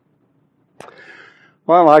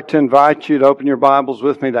Well, I'd like to invite you to open your Bibles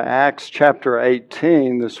with me to Acts chapter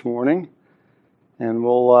 18 this morning. And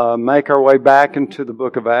we'll make our way back into the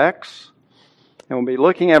book of Acts. And we'll be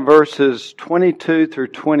looking at verses 22 through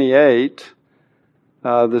 28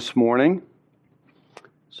 this morning.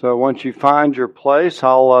 So once you find your place,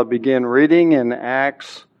 I'll begin reading in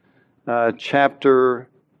Acts chapter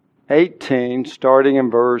 18, starting in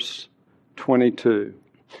verse 22.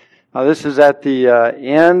 Now, this is at the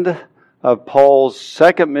end of Paul's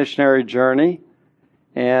second missionary journey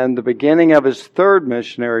and the beginning of his third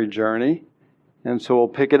missionary journey. And so we'll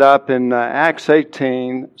pick it up in Acts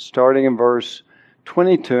 18, starting in verse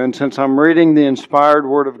 22. And since I'm reading the inspired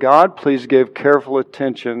Word of God, please give careful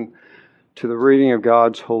attention to the reading of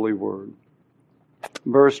God's holy Word.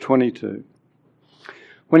 Verse 22.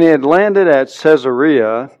 When he had landed at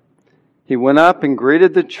Caesarea, he went up and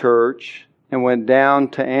greeted the church and went down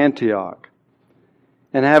to Antioch.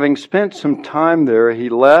 And having spent some time there, he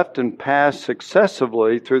left and passed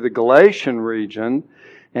successively through the Galatian region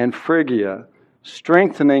and Phrygia,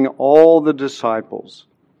 strengthening all the disciples.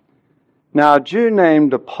 Now a Jew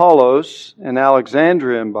named Apollos, an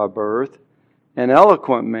Alexandrian by birth, an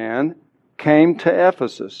eloquent man, came to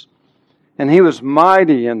Ephesus, and he was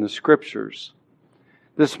mighty in the Scriptures.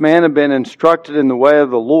 This man had been instructed in the way of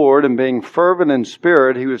the Lord, and being fervent in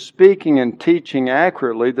spirit, he was speaking and teaching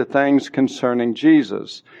accurately the things concerning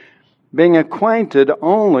Jesus, being acquainted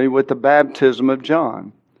only with the baptism of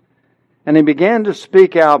John. And he began to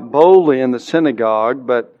speak out boldly in the synagogue,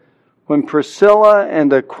 but when Priscilla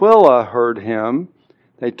and Aquila heard him,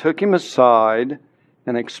 they took him aside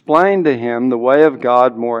and explained to him the way of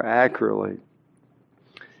God more accurately.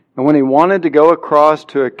 And when he wanted to go across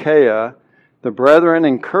to Achaia, the brethren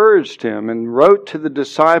encouraged him and wrote to the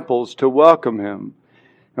disciples to welcome him.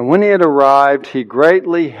 And when he had arrived, he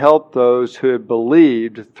greatly helped those who had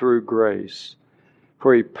believed through grace.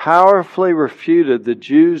 For he powerfully refuted the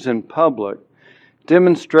Jews in public,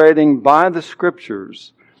 demonstrating by the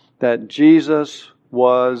Scriptures that Jesus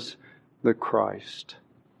was the Christ.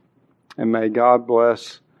 And may God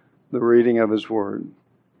bless the reading of His Word.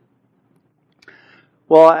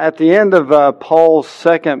 Well, at the end of Paul's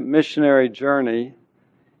second missionary journey,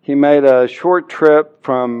 he made a short trip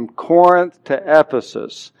from Corinth to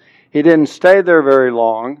Ephesus. He didn't stay there very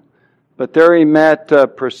long, but there he met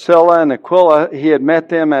Priscilla and Aquila. He had met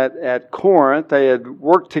them at Corinth. They had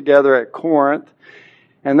worked together at Corinth,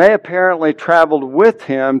 and they apparently traveled with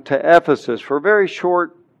him to Ephesus for a very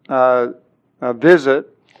short visit.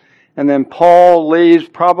 And then Paul leaves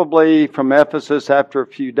probably from Ephesus after a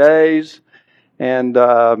few days, and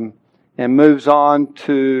moves on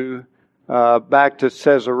to back to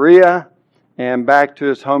Caesarea and back to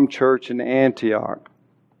his home church in Antioch.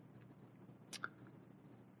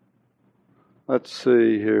 Let's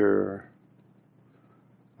see here.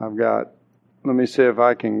 Let me see if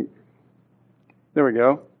I can, there we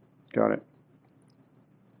go. Got it.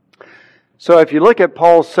 So if you look at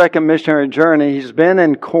Paul's second missionary journey, he's been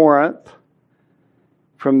in Corinth.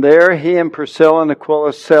 From there, he and Priscilla and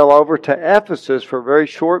Aquila sail over to Ephesus for a very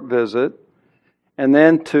short visit. And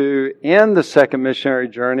then to end the second missionary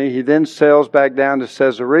journey, he then sails back down to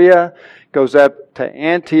Caesarea, goes up to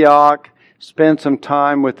Antioch, spends some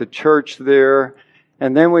time with the church there.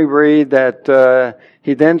 And then we read that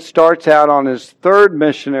he then starts out on his third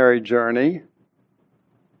missionary journey,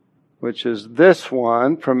 which is this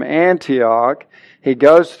one, from Antioch. He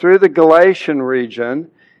goes through the Galatian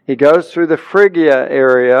region. He goes through the Phrygia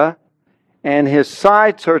area, and his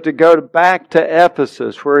sights are to go back to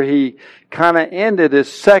Ephesus, where he kind of ended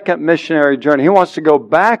his second missionary journey. He wants to go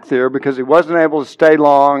back there because he wasn't able to stay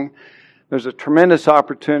long. There's a tremendous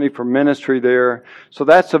opportunity for ministry there. So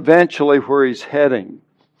that's eventually where he's heading.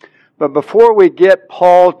 But before we get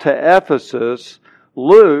Paul to Ephesus,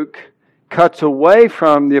 Luke cuts away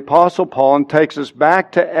from the Apostle Paul and takes us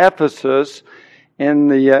back to Ephesus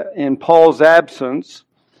in Paul's absence,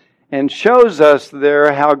 and shows us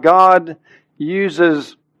there how God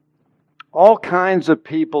uses all kinds of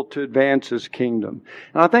people to advance His kingdom.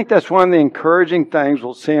 And I think that's one of the encouraging things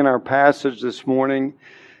we'll see in our passage this morning,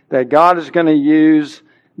 that God is going to use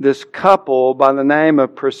this couple by the name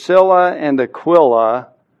of Priscilla and Aquila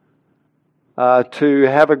to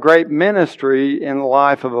have a great ministry in the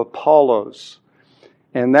life of Apollos.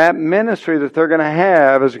 And that ministry that they're going to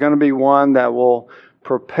have is going to be one that will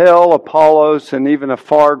propel Apollos in even a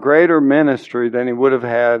far greater ministry than he would have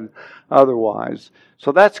had otherwise.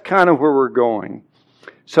 So that's kind of where we're going.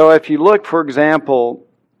 So if you look, for example,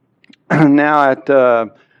 now at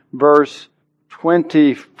verse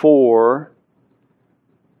 24,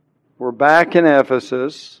 we're back in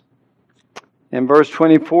Ephesus, In verse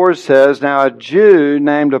 24 it says, "Now a Jew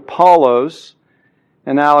named Apollos,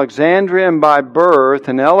 an Alexandrian by birth,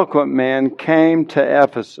 an eloquent man, came to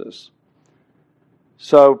Ephesus."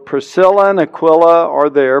 So Priscilla and Aquila are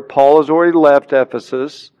there. Paul has already left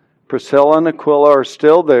Ephesus. Priscilla and Aquila are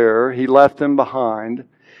still there. He left them behind.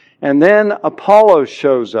 And then Apollos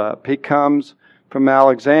shows up. He comes from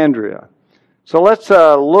Alexandria. So let's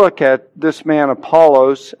look at this man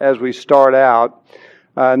Apollos as we start out.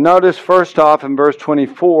 Notice first off in verse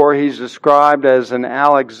 24, he's described as an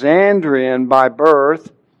Alexandrian by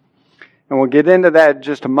birth. And we'll get into that in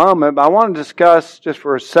just a moment. But I want to discuss just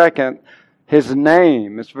for a second his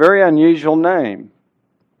name. It's a very unusual name.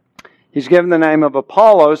 He's given the name of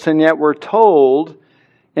Apollos, and yet we're told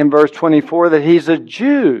in verse 24 that he's a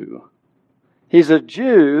Jew. He's a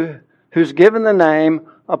Jew who's given the name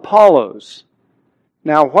Apollos.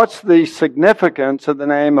 Now, what's the significance of the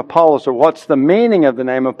name Apollos, or what's the meaning of the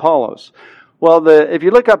name Apollos? Well, if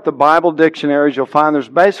you look up the Bible dictionaries, you'll find there's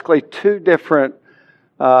basically two different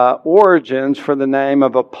origins for the name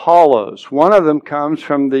of Apollos. One of them comes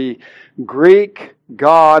from the Greek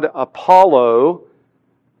god Apollo,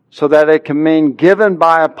 so that it can mean given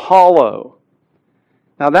by Apollo.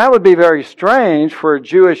 Now that would be very strange for a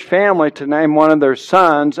Jewish family to name one of their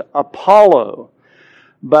sons Apollo.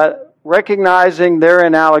 But recognizing they're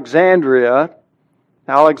in Alexandria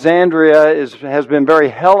has been very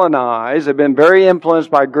Hellenized, they've been very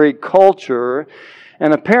influenced by Greek culture,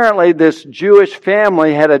 and apparently this Jewish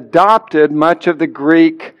family had adopted much of the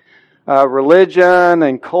Greek religion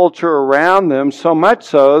and culture around them, so much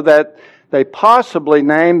so that they possibly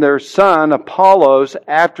named their son Apollos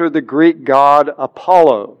after the Greek god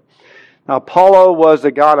Apollo. Now, Apollo was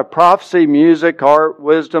the god of prophecy, music, art,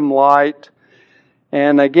 wisdom, light.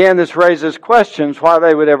 And again, this raises questions why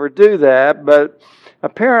they would ever do that. But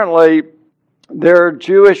apparently, their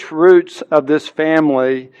Jewish roots of this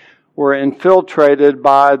family were infiltrated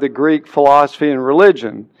by the Greek philosophy and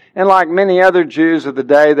religion. And like many other Jews of the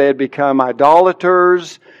day, they had become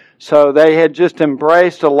idolaters. So they had just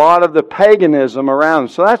embraced a lot of the paganism around them.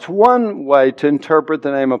 So that's one way to interpret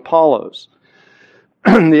the name Apollos.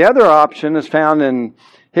 The other option is found in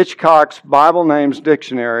Hitchcock's Bible Names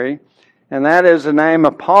Dictionary, and that is the name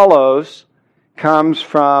Apollos comes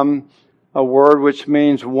from a word which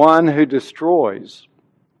means one who destroys.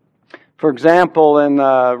 For example, in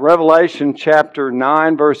Revelation chapter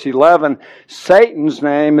 9, verse 11, Satan's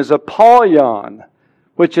name is Apollyon,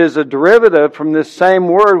 which is a derivative from this same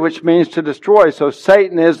word which means to destroy. So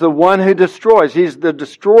Satan is the one who destroys. He's the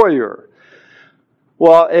destroyer.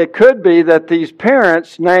 Well, it could be that these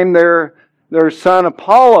parents named their son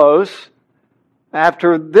Apollos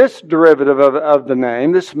after this derivative of the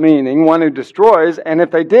name, this meaning, one who destroys. And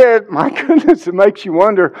if they did, my goodness, it makes you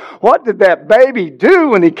wonder, what did that baby do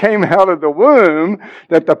when he came out of the womb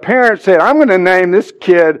that the parents said, I'm going to name this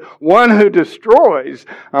kid one who destroys?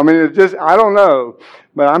 I mean, I don't know.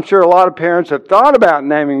 But I'm sure a lot of parents have thought about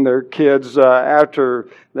naming their kids after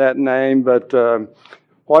that name. But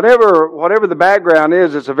whatever the background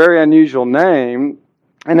is, it's a very unusual name.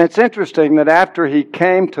 And it's interesting that after he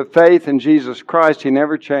came to faith in Jesus Christ, he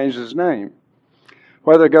never changed his name.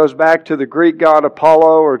 Whether it goes back to the Greek god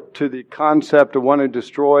Apollo or to the concept of one who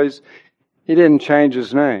destroys, he didn't change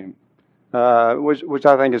his name, which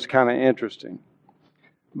I think is kind of interesting.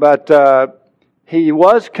 But he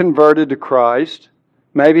was converted to Christ.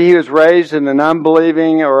 Maybe he was raised in an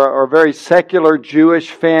unbelieving or very secular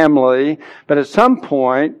Jewish family, but at some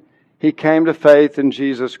point he came to faith in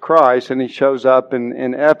Jesus Christ, and he shows up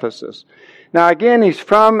in Ephesus. Now again, he's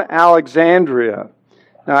from Alexandria.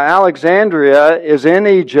 Now Alexandria is in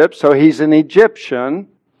Egypt, so he's an Egyptian.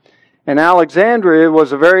 And Alexandria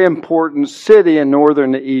was a very important city in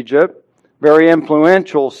northern Egypt, very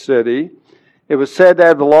influential city. It was said to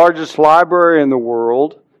have the largest library in the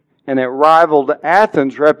world, and it rivaled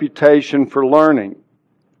Athens' reputation for learning.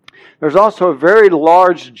 There's also a very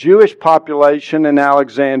large Jewish population in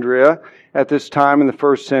Alexandria at this time in the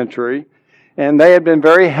first century. And they had been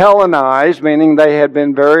very Hellenized, meaning they had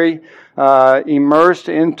been very immersed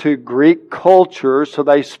into Greek culture. So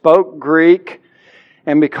they spoke Greek.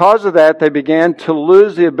 And because of that, they began to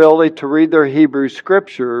lose the ability to read their Hebrew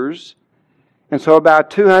scriptures. And so about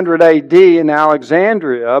 200 AD in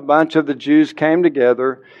Alexandria, a bunch of the Jews came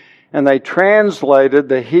together and they translated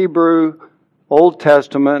the Hebrew Old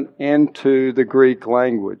Testament into the Greek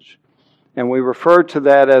language. And we refer to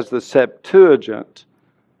that as the Septuagint.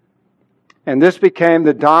 And this became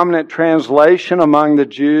the dominant translation among the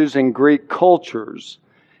Jews in Greek cultures.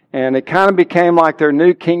 And it kind of became like their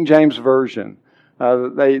New King James Version.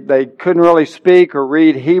 They couldn't really speak or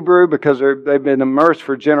read Hebrew because they've been immersed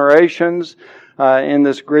for generations. in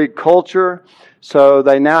this Greek culture. So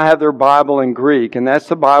they now have their Bible in Greek, and that's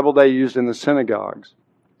the Bible they used in the synagogues.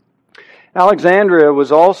 Alexandria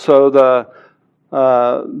was also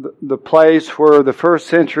the place where the first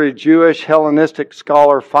century Jewish Hellenistic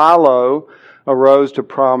scholar Philo arose to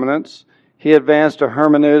prominence. He advanced a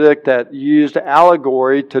hermeneutic that used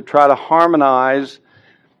allegory to try to harmonize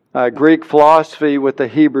Greek philosophy with the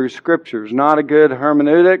Hebrew Scriptures. Not a good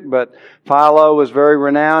hermeneutic, but Philo was very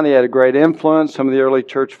renowned. He had a great influence. Some of the early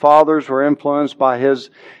church fathers were influenced by his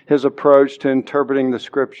approach to interpreting the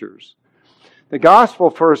Scriptures. The gospel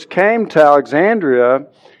first came to Alexandria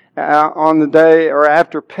on the day or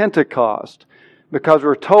after Pentecost, because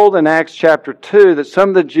we're told in Acts chapter 2 that some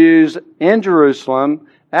of the Jews in Jerusalem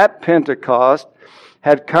at Pentecost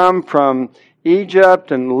had come from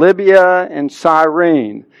Egypt and Libya and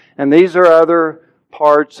Cyrene. And these are other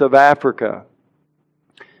parts of Africa.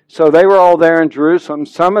 So they were all there in Jerusalem,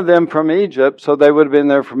 some of them from Egypt, so they would have been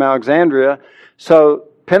there from Alexandria. So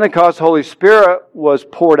Pentecost, Holy Spirit was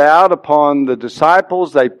poured out upon the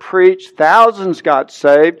disciples. They preached. Thousands got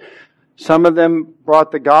saved. Some of them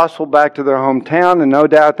brought the gospel back to their hometown, and no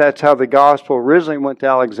doubt that's how the gospel originally went to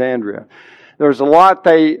Alexandria. There was a lot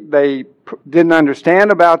they didn't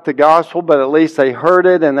understand about the gospel, but at least they heard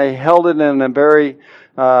it and they held it in a very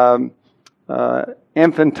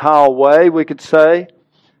infantile way, we could say.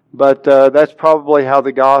 But that's probably how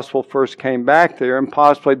the gospel first came back there, and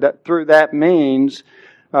possibly that through that means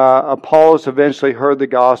Apollos eventually heard the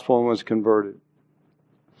gospel and was converted.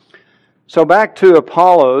 So back to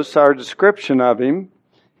Apollos, our description of him.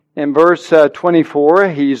 In verse 24,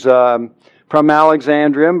 he's from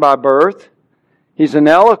Alexandria by birth. He's an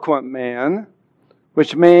eloquent man,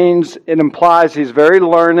 which means it implies he's very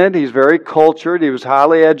learned, he's very cultured, he was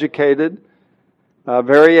highly educated, a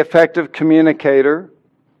very effective communicator.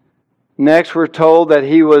 Next, we're told that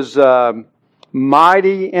he was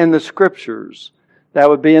mighty in the Scriptures. That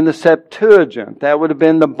would be in the Septuagint. That would have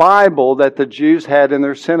been the Bible that the Jews had in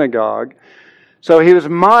their synagogue. So he was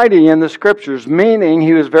mighty in the Scriptures, meaning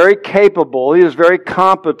he was very capable, he was very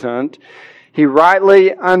competent, he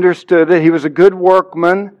rightly understood it, he was a good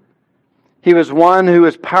workman, he was one who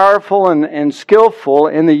was powerful and skillful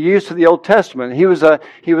in the use of the Old Testament. He was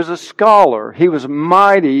a scholar, he was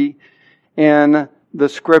mighty in the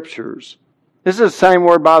Scriptures. This is the same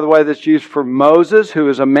word, by the way, that's used for Moses, who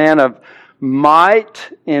is a man of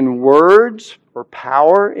might in words, or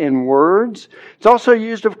power in words. It's also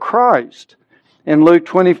used of Christ in Luke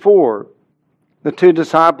 24. The two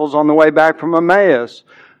disciples on the way back from Emmaus,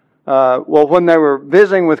 when they were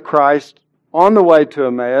visiting with Christ on the way to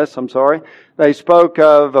Emmaus, they spoke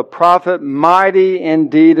of a prophet mighty in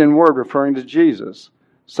deed and word, referring to Jesus.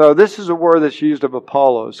 So this is a word that's used of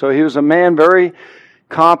Apollos. So he was a man very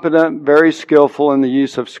competent, very skillful in the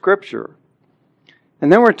use of Scripture.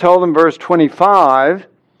 And then we're told in verse 25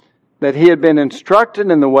 that he had been instructed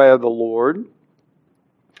in the way of the Lord.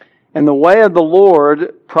 And the way of the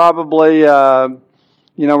Lord probably,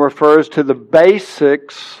 refers to the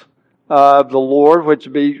basics of the Lord, which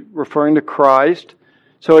would be referring to Christ.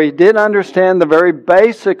 So he did understand the very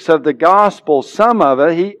basics of the gospel, some of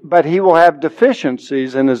it, but he will have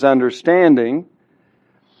deficiencies in his understanding.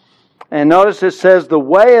 And notice it says the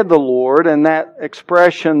way of the Lord, and that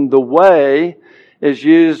expression, the way, is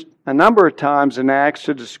used a number of times in Acts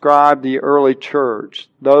to describe the early church,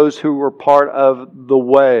 those who were part of the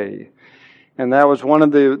way. And that was one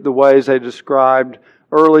of the ways they described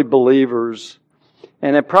early believers.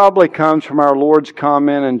 And it probably comes from our Lord's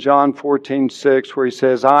comment in John 14:6, where he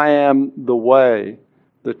says, I am the way,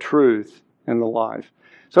 the truth, and the life.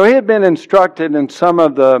 So he had been instructed in some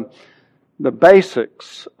of the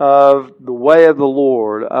basics of the way of the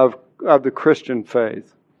Lord, of the Christian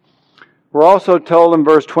faith. We're also told in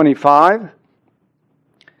verse 25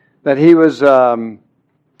 that he was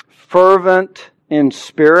fervent in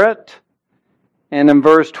spirit. And in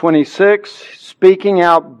verse 26, speaking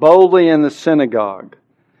out boldly in the synagogue.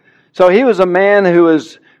 So he was a man who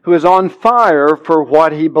was on fire for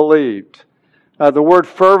what he believed. The word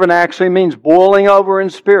fervent actually means boiling over in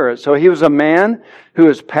spirit. So he was a man who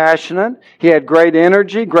was passionate. He had great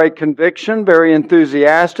energy, great conviction, very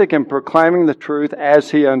enthusiastic in proclaiming the truth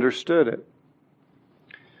as he understood it.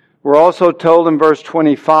 We're also told in verse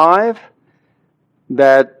 25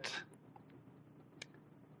 that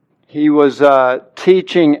he was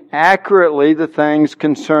teaching accurately the things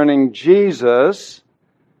concerning Jesus.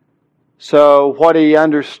 So what he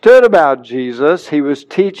understood about Jesus, he was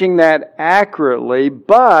teaching that accurately,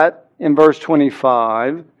 but in verse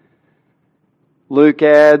 25, Luke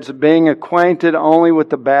adds, being acquainted only with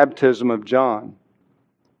the baptism of John.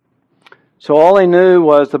 So all he knew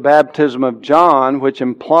was the baptism of John, which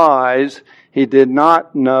implies he did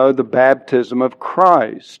not know the baptism of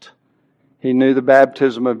Christ. He knew the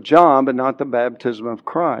baptism of John, but not the baptism of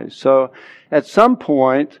Christ. So at some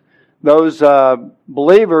point, those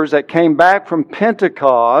believers that came back from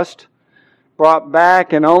Pentecost brought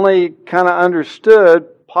back and only kind of understood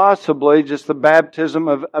possibly just the baptism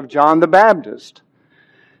of John the Baptist.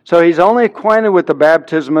 So he's only acquainted with the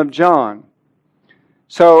baptism of John.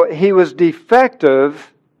 So he was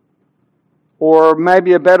defective, or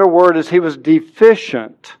maybe a better word is he was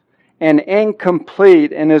deficient and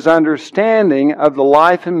incomplete in his understanding of the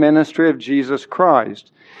life and ministry of Jesus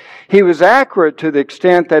Christ. He was accurate to the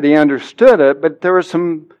extent that he understood it, but there were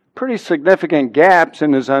some pretty significant gaps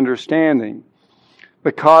in his understanding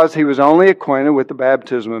because he was only acquainted with the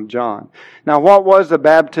baptism of John. Now, what was the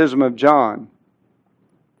baptism of John?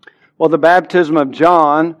 Well, the baptism of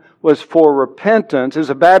John was for repentance,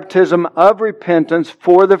 is a baptism of repentance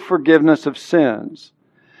for the forgiveness of sins.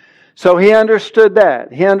 So he understood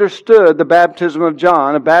that. He understood the baptism of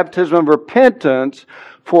John, a baptism of repentance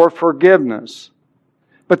for forgiveness.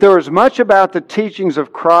 But there was much about the teachings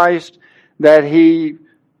of Christ that he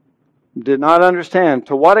did not understand.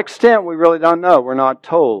 To what extent, we really don't know. We're not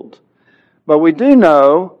told. But we do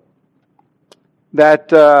know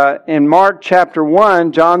that in Mark chapter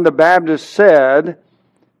 1, John the Baptist said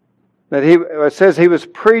that it says he was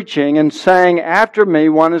preaching and saying, "After me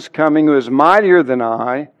one is coming who is mightier than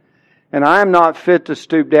I, and I am not fit to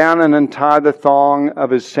stoop down and untie the thong of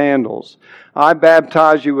his sandals. I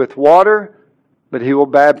baptize you with water, but he will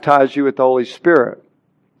baptize you with the Holy Spirit."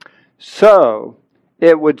 So,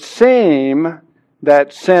 it would seem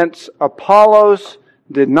that since Apollos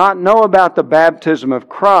did not know about the baptism of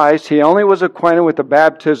Christ, he only was acquainted with the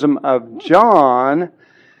baptism of John,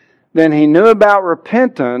 then he knew about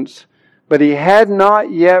repentance, but he had not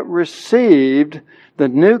yet received the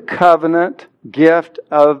new covenant gift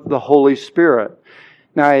of the Holy Spirit.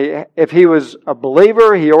 Now, if he was a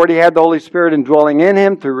believer, he already had the Holy Spirit indwelling in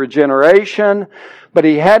him through regeneration, but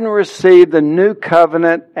he hadn't received the new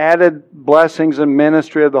covenant added blessings and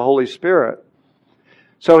ministry of the Holy Spirit.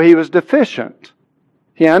 So he was deficient.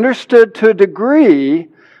 He understood to a degree,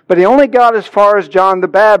 but he only got as far as John the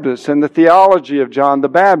Baptist and the theology of John the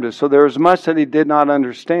Baptist. So there was much that he did not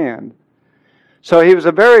understand. So he was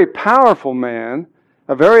a very powerful man,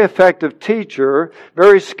 a very effective teacher,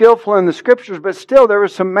 very skillful in the Scriptures, but still there were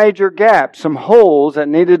some major gaps, some holes that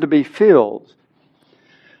needed to be filled.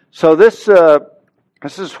 So this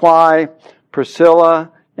is why Priscilla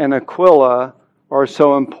and Aquila are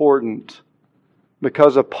so important.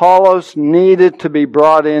 Because Apollos needed to be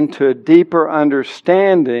brought into a deeper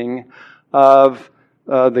understanding of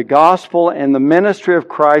the gospel and the ministry of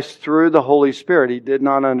Christ through the Holy Spirit. He did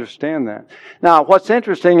not understand that. Now, what's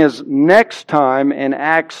interesting is next time in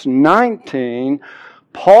Acts 19,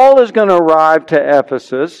 Paul is going to arrive to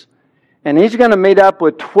Ephesus, and he's going to meet up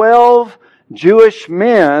with 12 Jewish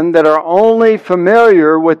men that are only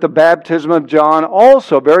familiar with the baptism of John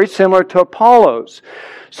also, very similar to Apollos.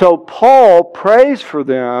 So Paul prays for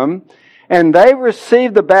them, and they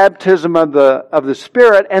receive the baptism of the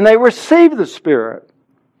Spirit, and they receive the Spirit.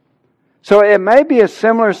 So it may be a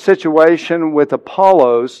similar situation with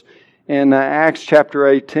Apollos in Acts chapter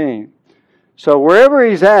 18. So wherever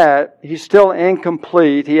he's at, he's still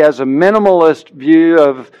incomplete. He has a minimalist view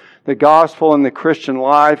of the gospel and the Christian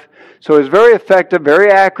life. So he's very effective,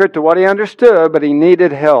 very accurate to what he understood, but he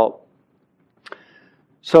needed help.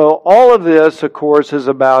 So all of this, of course, is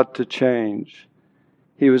about to change.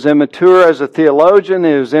 He was immature as a theologian.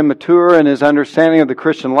 He was immature in his understanding of the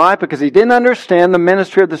Christian life because he didn't understand the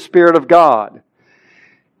ministry of the Spirit of God.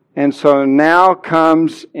 And so now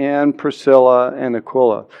comes in Priscilla and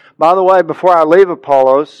Aquila. By the way, before I leave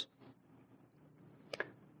Apollos,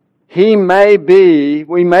 we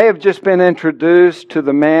may have just been introduced to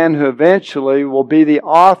the man who eventually will be the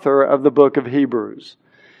author of the book of Hebrews.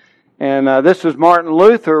 And this was Martin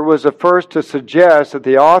Luther was the first to suggest that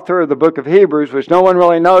the author of the book of Hebrews, which no one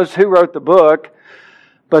really knows who wrote the book,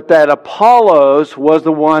 but that Apollos was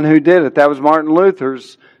the one who did it. That was Martin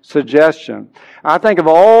Luther's suggestion. I think of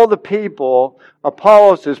all the people,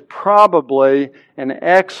 Apollos is probably an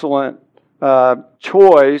excellent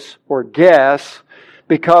choice or guess,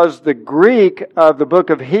 because the Greek of the book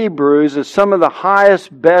of Hebrews is some of the highest,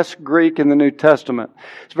 best Greek in the New Testament.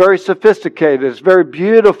 It's very sophisticated. It's very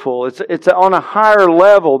beautiful. It's on a higher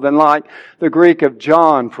level than like the Greek of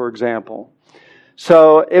John, for example.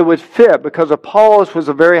 So it would fit because Apollos was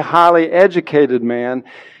a very highly educated man.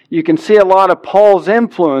 You can see a lot of Paul's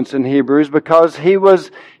influence in Hebrews because he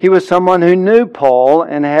was someone who knew Paul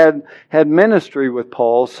and had ministry with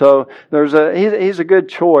Paul. So he's a good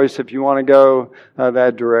choice if you want to go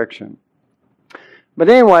that direction. But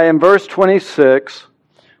anyway, in verse 26,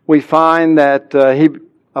 we find that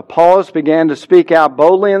Apollos began to speak out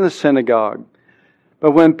boldly in the synagogue.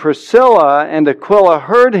 But when Priscilla and Aquila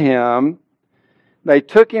heard him, they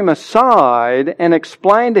took him aside and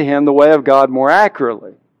explained to him the way of God more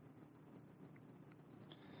accurately.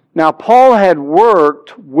 Now, Paul had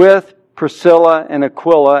worked with Priscilla and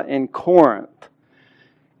Aquila in Corinth,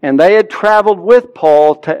 and they had traveled with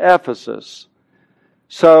Paul to Ephesus.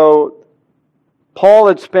 So, Paul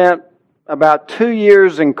had spent about 2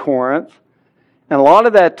 years in Corinth, and a lot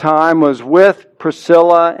of that time was with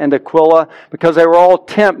Priscilla and Aquila because they were all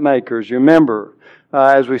tent makers, you remember,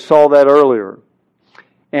 as we saw that earlier.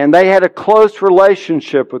 And they had a close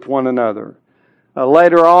relationship with one another.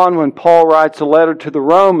 Later on, when Paul writes a letter to the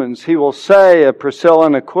Romans, he will say of Priscilla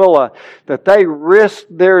and Aquila that they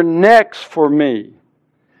risked their necks for me.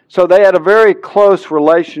 So they had a very close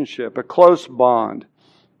relationship, a close bond.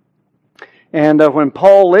 And when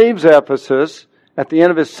Paul leaves Ephesus, at the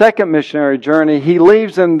end of his second missionary journey, he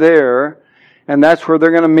leaves them there, and that's where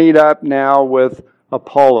they're going to meet up now with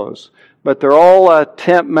Apollos. But they're all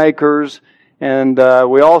tent makers. And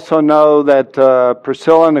we also know that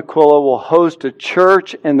Priscilla and Aquila will host a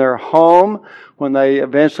church in their home when they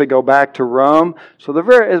eventually go back to Rome. So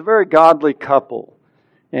they're a very godly couple.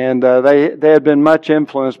 And they had been much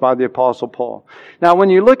influenced by the Apostle Paul. Now,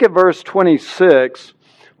 when you look at verse 26,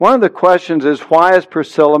 one of the questions is, why is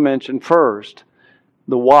Priscilla mentioned first?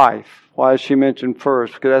 The wife. Why is she mentioned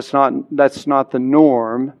first? Because that's not the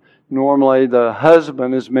norm. Normally, the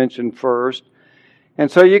husband is mentioned first. And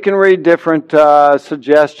so you can read different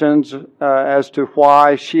suggestions as to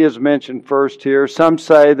why she is mentioned first here. Some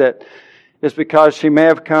say that it's because she may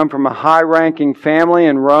have come from a high-ranking family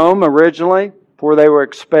in Rome originally, before they were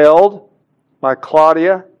expelled by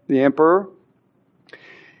Claudia, the emperor.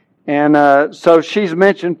 And so she's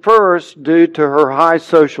mentioned first due to her high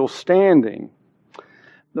social standing.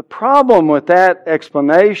 The problem with that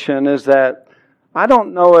explanation is that I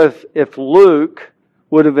don't know if Luke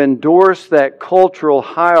would have endorsed that cultural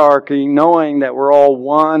hierarchy, knowing that we're all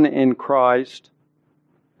one in Christ,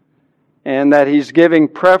 and that he's giving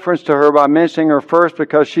preference to her by mentioning her first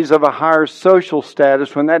because she's of a higher social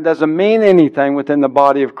status, when that doesn't mean anything within the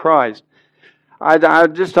body of Christ.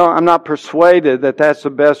 I'm not persuaded that that's the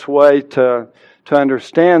best way to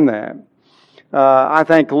understand that. I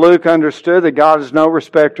think Luke understood that God is no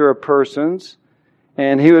respecter of persons,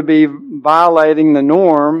 and he would be violating the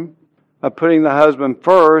norm of putting the husband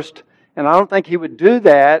first, and I don't think he would do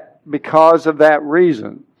that because of that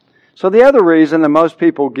reason. So the other reason that most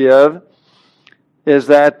people give is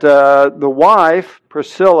that the wife,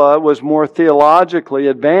 Priscilla, was more theologically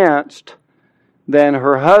advanced than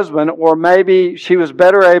her husband, or maybe she was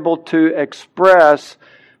better able to express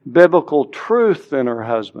biblical truth than her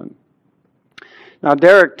husband. Now,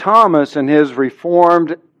 Derek Thomas, in his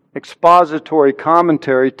Reformed expository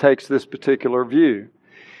commentary, takes this particular view.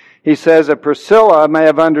 He says that Priscilla may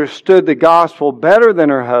have understood the gospel better than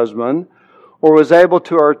her husband, or was able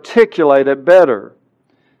to articulate it better.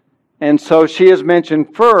 And so she is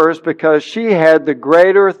mentioned first because she had the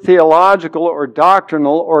greater theological or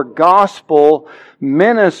doctrinal or gospel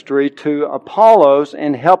ministry to Apollos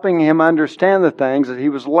in helping him understand the things that he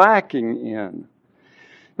was lacking in.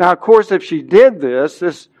 Now, of course, if she did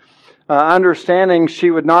this understanding,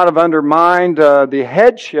 she would not have undermined the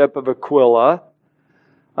headship of Aquila.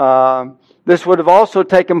 This would have also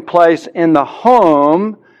taken place in the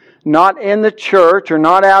home, not in the church or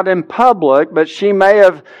not out in public, but she may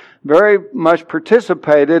have very much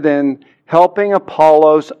participated in helping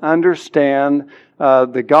Apollos understand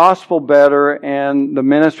the gospel better and the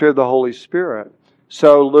ministry of the Holy Spirit.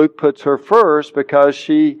 So Luke puts her first because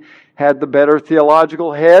she had the better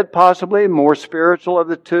theological head, possibly, more spiritual of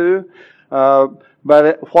the two.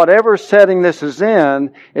 But whatever setting this is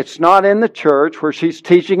in, it's not in the church where she's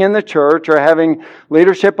teaching in the church or having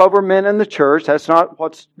leadership over men in the church. That's not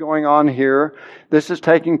what's going on here. This is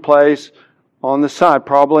taking place on the side,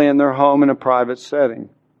 probably in their home in a private setting.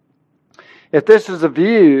 If this is the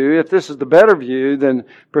view, if this is the better view, then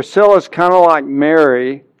Priscilla's kind of like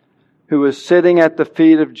Mary, who was sitting at the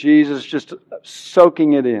feet of Jesus, just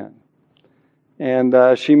soaking it in.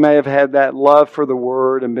 And she may have had that love for the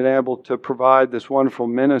Word and been able to provide this wonderful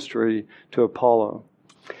ministry to Apollo.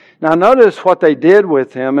 Now notice what they did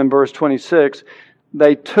with him in verse 26.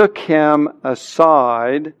 They took him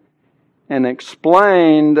aside and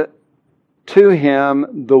explained to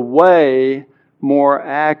him the way more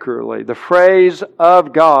accurately. The phrase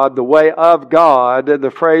of God, the way of God, the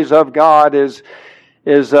phrase of God is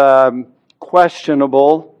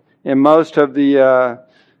questionable in most of the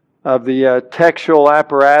textual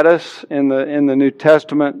apparatus in the New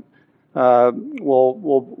Testament.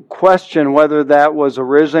 We'll question whether that was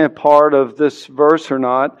originally a part of this verse or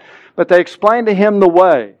not. But they explained to him the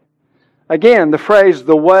way. Again, the phrase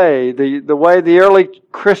the way the early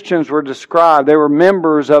Christians were described. They were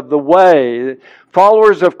members of the way,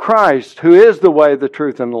 followers of Christ, who is the way, the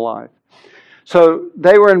truth, and the life. So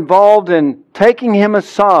they were involved in taking him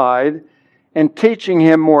aside and teaching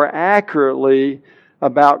him more accurately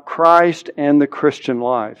about Christ and the Christian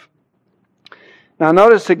life. Now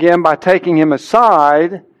notice again, by taking him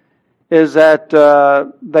aside, is that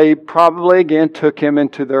they probably again took him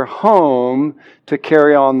into their home to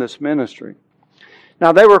carry on this ministry.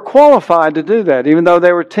 Now they were qualified to do that, even though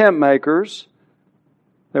they were tent makers.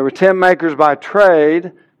 They were tent makers by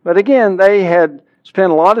trade, but again, they had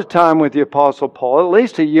spent a lot of time with the Apostle Paul, at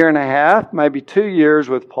least a year and a half, maybe 2 years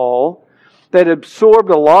with Paul. They'd absorbed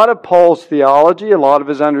a lot of Paul's theology, a lot of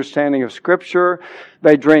his understanding of Scripture.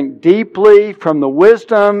 They drank deeply from the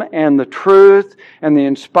wisdom and the truth and the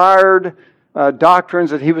inspired doctrines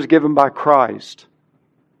that he was given by Christ.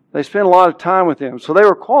 They spent a lot of time with him. So they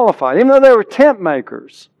were qualified, even though they were tent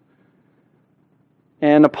makers.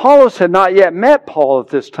 And Apollos had not yet met Paul at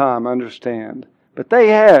this time, understand. But they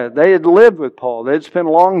had. They had lived with Paul. They had spent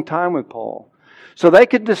a long time with Paul. So they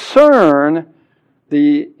could discern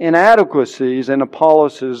the inadequacies in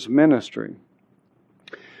Apollos' ministry.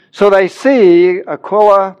 So they see,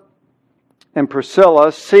 Aquila and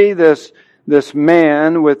Priscilla see this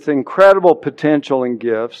man with incredible potential and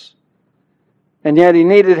gifts, and yet he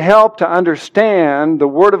needed help to understand the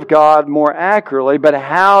Word of God more accurately, but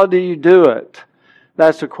how do you do it?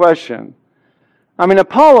 That's the question. I mean,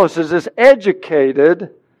 Apollos is this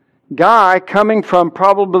educated guy coming from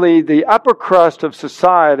probably the upper crust of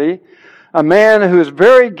society, a man who is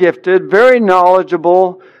very gifted, very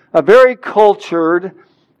knowledgeable, very cultured,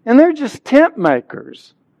 and they're just tent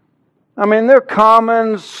makers. I mean, they're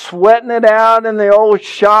common, sweating it out in the old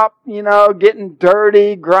shop, getting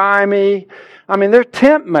dirty, grimy. I mean, they're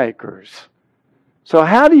tent makers. So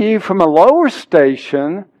how do you, from a lower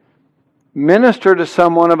station, minister to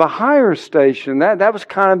someone of a higher station? That was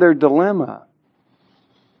kind of their dilemma.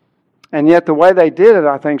 And yet the way they did it,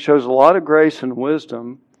 I think, shows a lot of grace and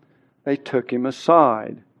wisdom. They took him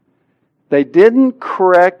aside. They didn't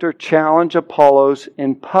correct or challenge Apollos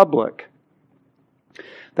in public.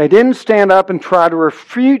 They didn't stand up and try to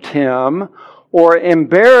refute him or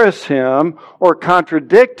embarrass him or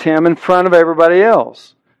contradict him in front of everybody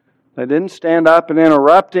else. They didn't stand up and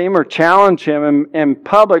interrupt him or challenge him in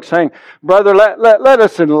public saying, "Brother, let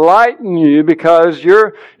us enlighten you because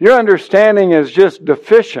your understanding is just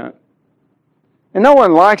deficient." And no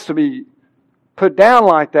one likes to be put down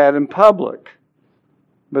like that in public.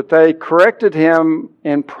 But they corrected him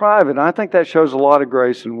in private. And I think that shows a lot of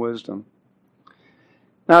grace and wisdom.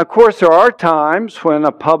 Now, of course, there are times when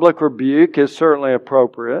a public rebuke is certainly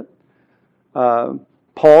appropriate.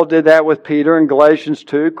 Paul did that with Peter in Galatians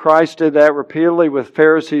 2. Christ did that repeatedly with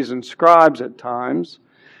Pharisees and scribes at times.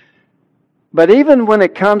 But even when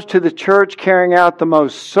it comes to the church carrying out the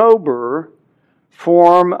most sober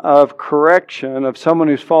form of correction of someone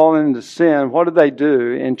who's fallen into sin, what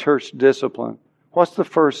do in church discipline? What's the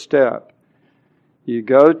first step? You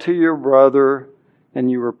go to your brother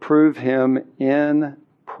and you reprove him in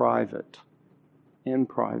private. In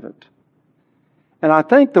private. And I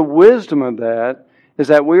think the wisdom of that is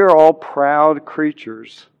that we are all proud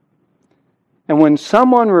creatures. And when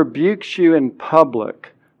someone rebukes you in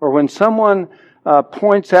public, or when someone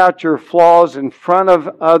points out your flaws in front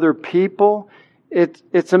of other people,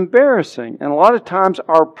 it's embarrassing. And a lot of times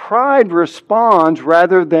our pride responds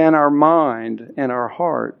rather than our mind and our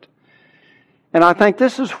heart. And I think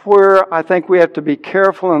this is where I think we have to be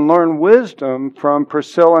careful and learn wisdom from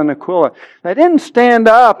Priscilla and Aquila. They didn't stand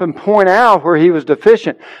up and point out where he was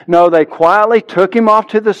deficient. No, they quietly took him off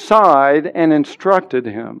to the side and instructed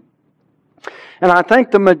him. And I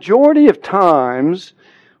think the majority of times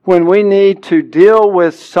when we need to deal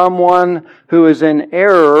with someone who is in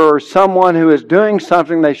error or someone who is doing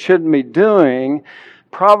something they shouldn't be doing,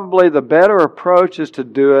 probably the better approach is to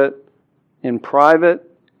do it in private,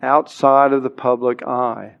 outside of the public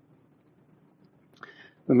eye.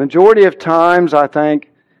 The majority of times, I think,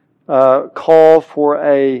 call for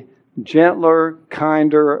a gentler,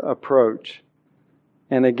 kinder approach.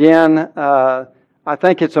 And again, I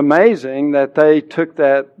think it's amazing that they took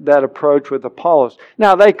that approach with Apollos.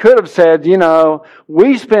 Now, they could have said,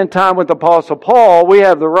 we spent time with Apostle Paul, we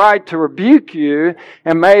have the right to rebuke you,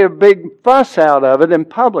 and made a big fuss out of it in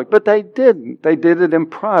public. But they didn't. They did it in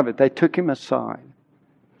private. They took him aside.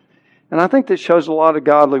 And I think this shows a lot of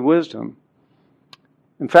godly wisdom.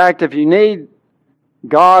 In fact, if you need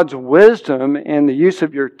God's wisdom in the use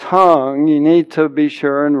of your tongue, you need to be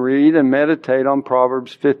sure and read and meditate on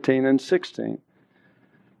Proverbs 15 and 16.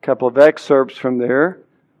 A couple of excerpts from there.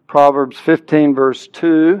 Proverbs 15 verse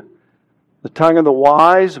 2. The tongue of the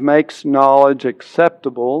wise makes knowledge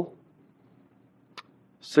acceptable.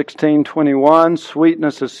 16:21.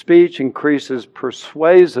 Sweetness of speech increases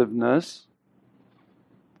persuasiveness.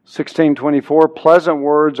 16:24. Pleasant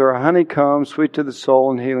words are a honeycomb, sweet to the soul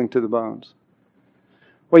and healing to the bones.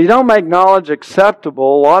 Well, you don't make knowledge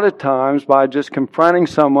acceptable a lot of times by just confronting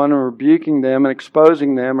someone and rebuking them and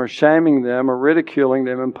exposing them or shaming them or ridiculing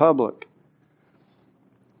them in public.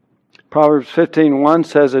 Proverbs 15:1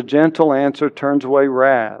 says, a gentle answer turns away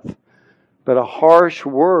wrath, but a harsh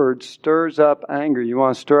word stirs up anger. You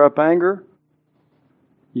want to stir up anger?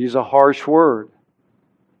 Use a harsh word.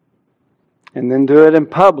 And then do it in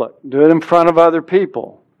public. Do it in front of other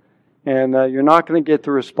people. And you're not going to get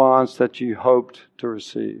the response that you hoped to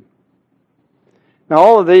receive. Now,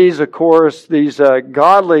 all of these, of course, these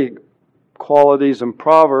godly qualities and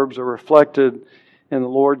proverbs are reflected in the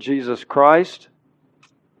Lord Jesus Christ.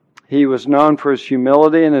 He was known for his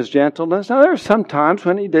humility and his gentleness. Now, there are some times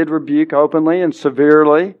when he did rebuke openly and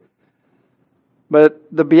severely. But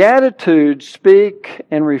the Beatitudes speak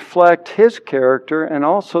and reflect his character and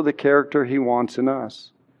also the character he wants in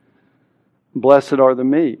us. Blessed are the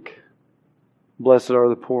meek. Blessed are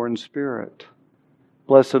the poor in spirit.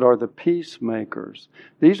 Blessed are the peacemakers.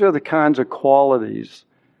 These are the kinds of qualities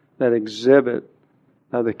that exhibit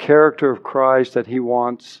the character of Christ that he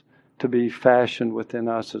wants to be fashioned within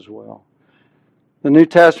us as well. The New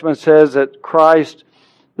Testament says that Christ,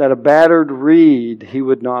 that a battered reed he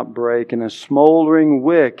would not break, and a smoldering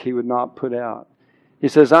wick he would not put out. He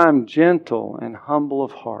says, I am gentle and humble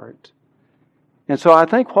of heart. And so I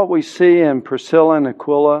think what we see in Priscilla and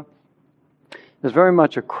Aquila is very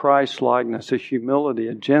much a Christ-likeness, a humility,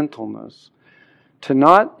 a gentleness. To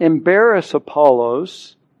not embarrass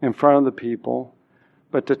Apollos in front of the people,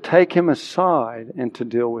 but to take him aside and to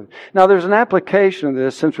deal with it. Now there's an application of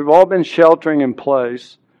this, since we've all been sheltering in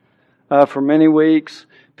place for many weeks.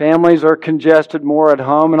 Families are congested more at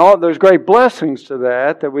home, and there's great blessings to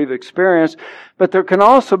that we've experienced. But there can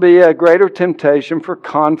also be a greater temptation for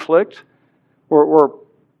conflict. We're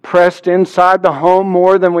pressed inside the home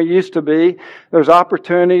more than we used to be. There's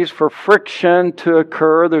opportunities for friction to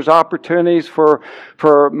occur. There's opportunities for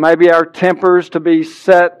maybe our tempers to be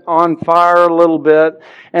set on fire a little bit.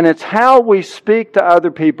 And it's how we speak to other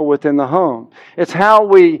people within the home. It's how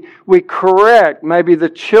we correct maybe the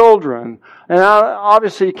children. And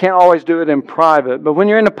obviously you can't always do it in private. But when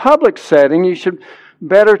you're in a public setting, you should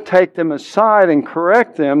better take them aside and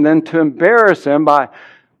correct them than to embarrass them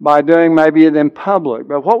by doing maybe it in public.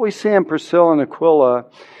 But what we see in Priscilla and Aquila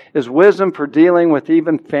is wisdom for dealing with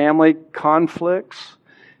even family conflicts.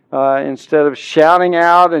 Instead of shouting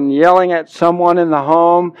out and yelling at someone in the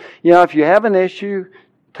home, if you have an issue,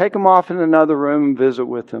 take them off in another room and visit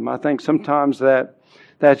with them. I think sometimes that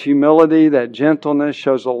humility, that gentleness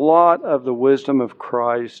shows a lot of the wisdom of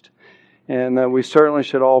Christ. And we certainly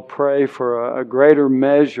should all pray for a greater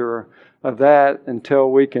measure of that until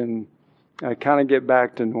we can kind of get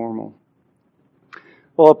back to normal.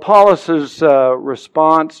 Well, Apollos'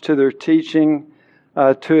 response to their teaching,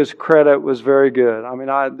 to his credit, was very good. I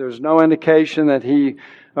mean, there's no indication that he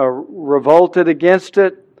revolted against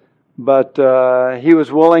it, but he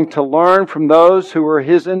was willing to learn from those who were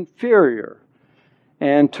his inferior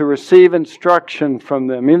and to receive instruction from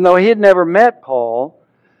them. Even though he had never met Paul,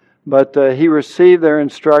 but he received their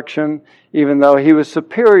instruction, even though he was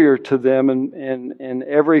superior to them in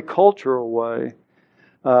every cultural way.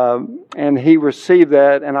 And he received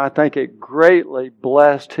that, and I think it greatly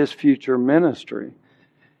blessed his future ministry.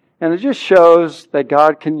 And it just shows that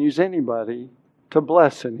God can use anybody to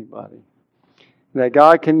bless anybody. That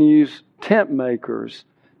God can use tent makers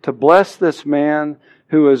to bless this man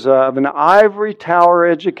who is of an ivory tower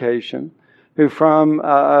education, who from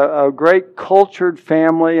a great cultured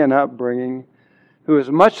family and upbringing, who is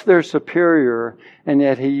much their superior, and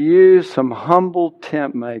yet he used some humble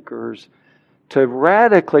tent makers to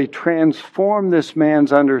radically transform this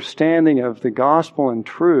man's understanding of the gospel and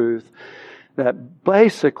truth that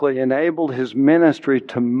basically enabled his ministry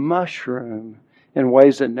to mushroom in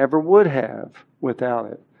ways that never would have without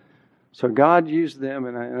it. So God used them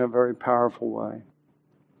in a very powerful way.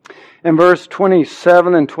 In verse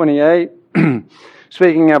 27 and 28,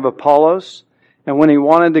 speaking of Apollos, and when he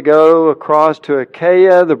wanted to go across to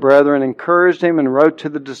Achaia, the brethren encouraged him and wrote to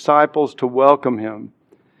the disciples to welcome him.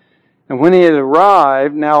 And when he had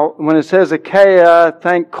arrived, now when it says Achaia,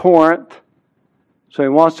 think Corinth. So he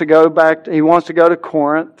wants to go to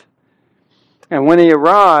Corinth. And when he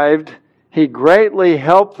arrived, he greatly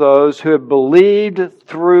helped those who had believed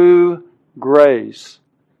through grace.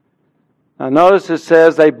 Now notice it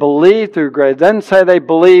says they believed through grace. It doesn't say they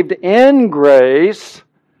believed in grace,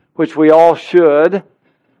 which we all should,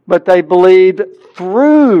 but they believed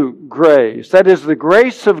through grace. That is, the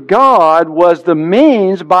grace of God was the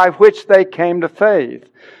means by which they came to faith,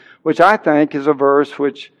 which I think is a verse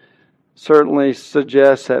which certainly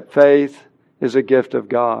suggests that faith is a gift of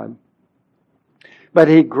God. But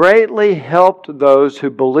he greatly helped those who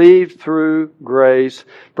believed through grace.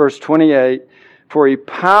 Verse 28, for he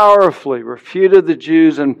powerfully refuted the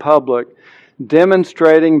Jews in public,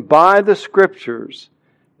 demonstrating by the Scriptures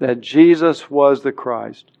that Jesus was the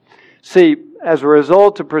Christ. See, as a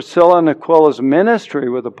result of Priscilla and Aquila's ministry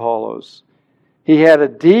with Apollos, he had a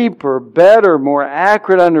deeper, better, more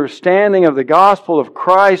accurate understanding of the gospel of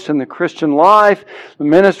Christ and the Christian life, the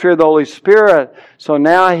ministry of the Holy Spirit. So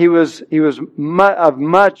now he was of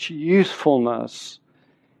much usefulness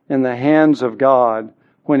in the hands of God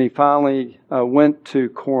when he finally went to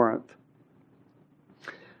Corinth.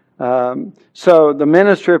 So the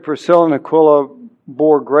ministry of Priscilla and Aquila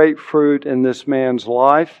bore great fruit in this man's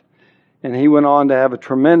life, and he went on to have a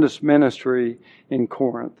tremendous ministry in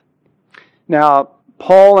Corinth. Now,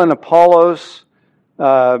 Paul and Apollos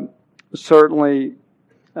certainly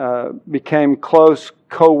became close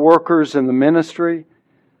co-workers in the ministry.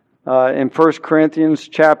 In 1 Corinthians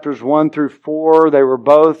chapters 1 through 4, they were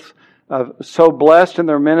both so blessed in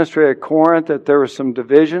their ministry at Corinth that there were some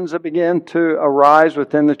divisions that began to arise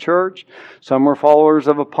within the church. Some were followers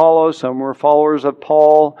of Apollos, some were followers of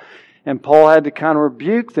Paul, and Paul had to kind of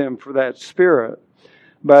rebuke them for that spirit.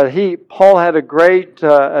 But Paul had a great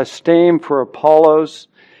esteem for Apollos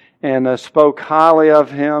and spoke highly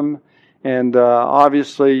of him. And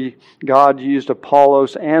obviously God used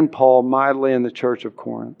Apollos and Paul mightily in the church of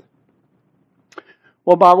Corinth.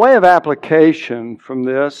 Well, by way of application from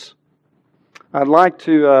this, I'd like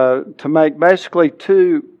to make basically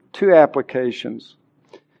two applications.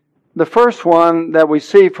 The first one that we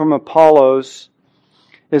see from Apollos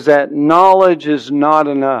is that knowledge is not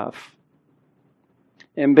enough.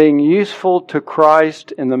 In being useful to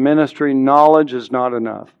Christ in the ministry, knowledge is not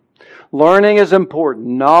enough. Learning is important.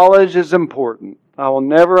 Knowledge is important. I will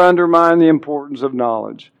never undermine the importance of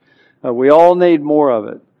knowledge. We all need more of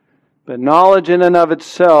it. But knowledge in and of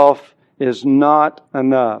itself is not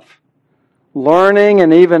enough. Learning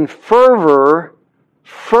and even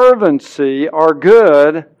fervency are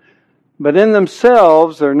good, but in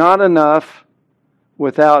themselves they're not enough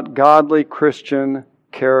without godly Christian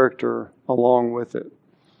character along with it.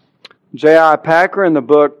 J.I. Packer in the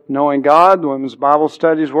book Knowing God, the women's Bible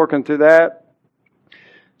studies, working through that,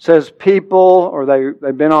 says people, or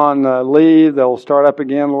they've been on leave, they'll start up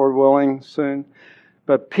again, Lord willing, soon.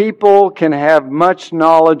 But people can have much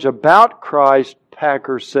knowledge about Christ,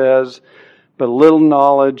 Packer says, but little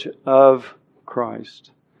knowledge of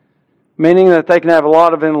Christ. Meaning that they can have a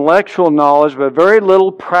lot of intellectual knowledge, but very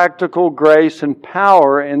little practical grace and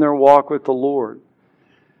power in their walk with the Lord.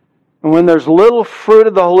 And when there's little fruit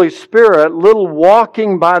of the Holy Spirit, little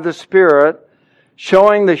walking by the Spirit,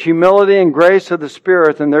 showing the humility and grace of the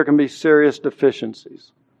Spirit, then there can be serious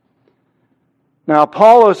deficiencies. Now,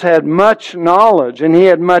 Apollos had much knowledge, and he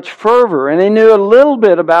had much fervor, and he knew a little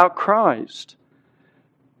bit about Christ.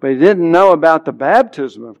 But he didn't know about the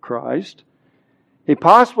baptism of Christ. He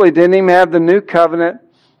possibly didn't even have the new covenant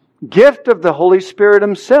gift of the Holy Spirit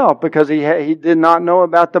himself, because he did not know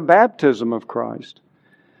about the baptism of Christ,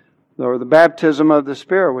 or the baptism of the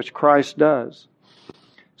Spirit, which Christ does.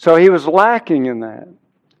 So he was lacking in that.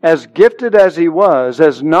 As gifted as he was,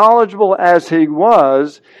 as knowledgeable as he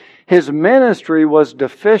was, his ministry was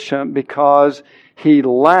deficient because he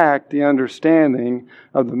lacked the understanding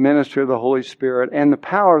of the ministry of the Holy Spirit and the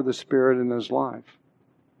power of the Spirit in his life.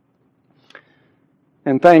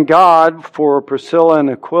 And thank God for Priscilla and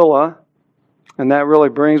Aquila. And that really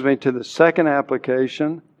brings me to the second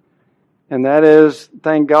application. And that is,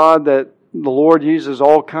 thank God that the Lord uses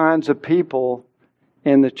all kinds of people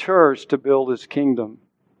in the church to build His kingdom.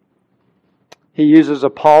 He uses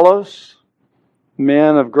Apollos,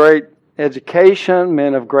 men of great education,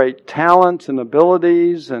 men of great talents and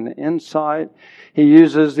abilities and insight. He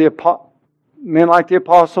uses men like the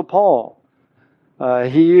Apostle Paul.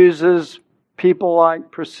 He uses people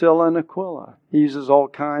like Priscilla and Aquila. He uses all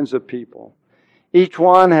kinds of people. Each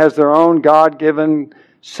one has their own God-given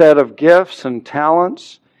set of gifts and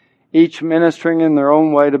talents, each ministering in their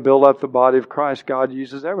own way to build up the body of Christ. God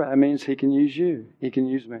uses everybody. That means He can use you. He can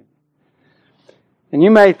use me. And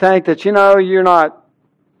you may think that, you're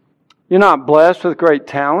not blessed with great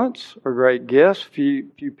talents or great gifts.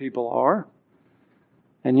 Few people are.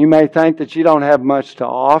 And you may think that you don't have much to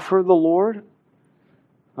offer the Lord.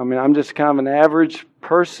 I'm just kind of an average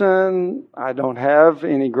person. I don't have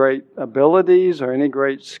any great abilities or any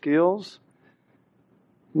great skills.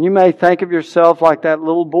 And you may think of yourself like that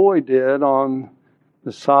little boy did on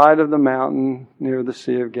the side of the mountain near the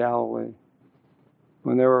Sea of Galilee,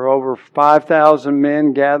 when there were over 5,000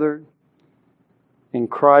 men gathered, and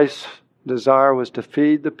Christ's desire was to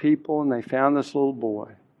feed the people, and they found this little boy.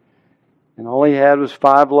 And all he had was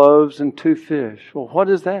 5 loaves and 2 fish. Well, what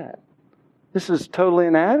is that? This is totally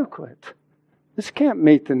inadequate. This can't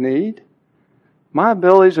meet the need. My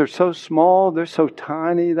abilities are so small, they're so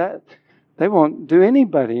tiny, that they won't do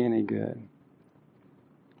anybody any good.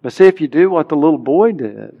 But see, if you do what the little boy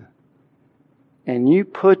did, and you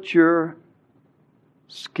put your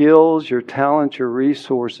skills, your talents, your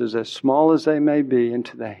resources, as small as they may be,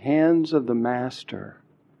 into the hands of the Master,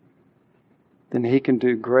 then He can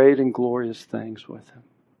do great and glorious things with them.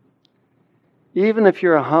 Even if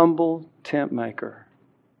you're a humble tent maker,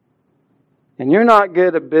 and you're not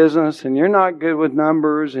good at business, and you're not good with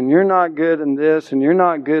numbers, and you're not good in this, and you're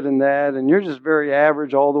not good in that, and you're just very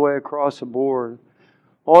average all the way across the board,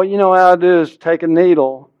 all you know how to do is take a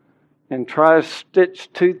needle and try to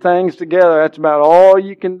stitch 2 things together. That's about all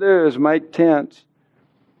you can do is make tents.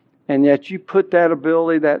 And yet you put that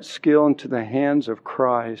ability, that skill into the hands of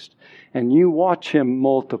Christ, and you watch Him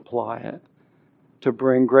multiply it to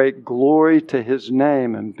bring great glory to His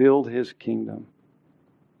name and build His kingdom.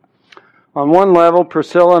 On one level,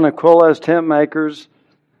 Priscilla and Aquila as tent makers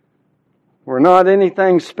were not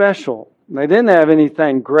anything special. They didn't have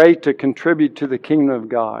anything great to contribute to the kingdom of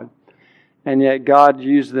God. And yet God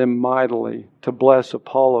used them mightily to bless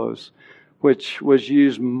Apollos, which was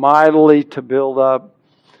used mightily to build up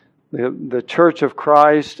the church of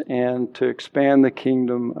Christ and to expand the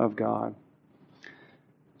kingdom of God.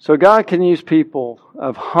 So God can use people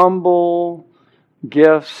of humble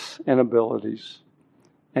gifts and abilities,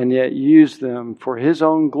 and yet use them for His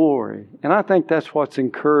own glory. And I think that's what's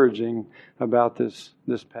encouraging about this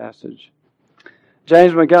passage.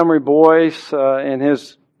 James Montgomery Boyce, in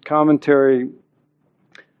his commentary,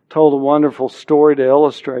 told a wonderful story to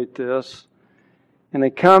illustrate this. And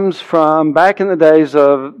it comes from back in the days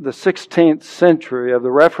of the 16th century of the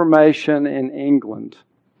Reformation in England.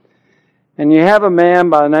 And you have a man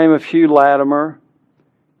by the name of Hugh Latimer.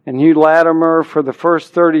 And Hugh Latimer, for the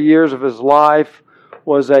first 30 years of his life,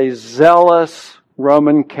 was a zealous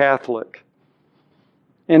Roman Catholic.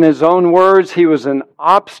 In his own words, he was an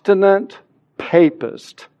obstinate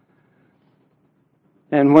papist.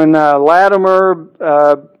 And when Latimer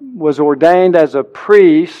was ordained as a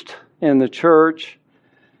priest in the church,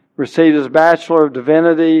 received his Bachelor of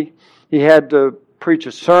Divinity, he had to preach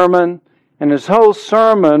a sermon. And his whole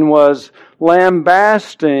sermon was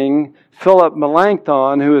lambasting Philip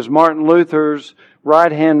Melanchthon, who is Martin Luther's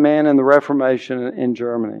right-hand man in the Reformation in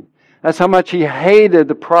Germany. That's how much he hated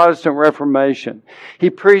the Protestant Reformation. He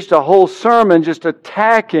preached a whole sermon just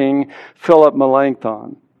attacking Philip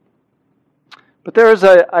Melanchthon. But there is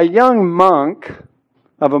a young monk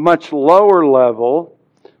of a much lower level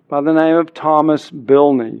by the name of Thomas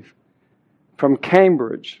Bilney from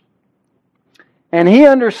Cambridge. And he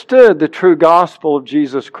understood the true gospel of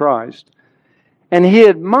Jesus Christ. And he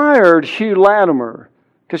admired Hugh Latimer,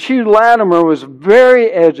 because Hugh Latimer was very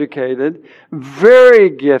educated, very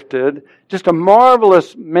gifted, just a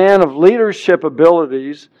marvelous man of leadership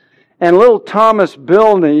abilities. And little Thomas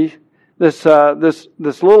Bilney, this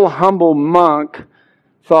little humble monk,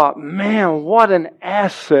 thought, man, what an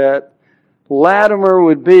asset Latimer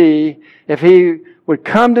would be if he would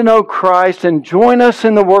come to know Christ and join us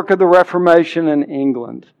in the work of the Reformation in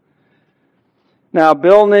England. Now,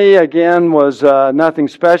 Bilney, again, was nothing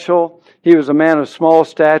special. He was a man of small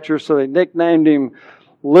stature, so they nicknamed him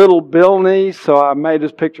Little Bilney, so I made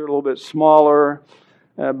his picture a little bit smaller.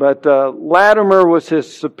 But Latimer was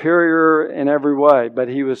his superior in every way, but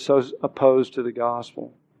he was so opposed to the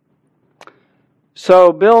gospel.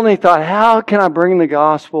 So Bilney thought, how can I bring the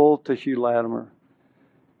gospel to Hugh Latimer?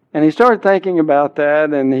 And he started thinking about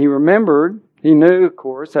that, and he remembered, he knew, of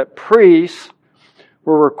course, that priests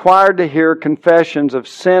were required to hear confessions of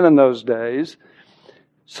sin in those days.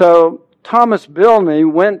 So Thomas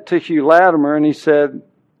Bilney went to Hugh Latimer and he said,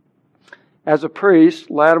 as a priest,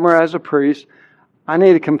 Latimer as a priest, I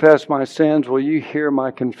need to confess my sins. Will you hear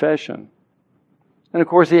my confession? And of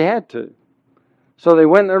course he had to. So they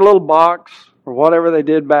went in their little box, or whatever they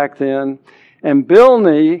did back then, and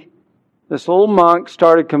Bilney, this little monk,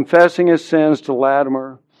 started confessing his sins to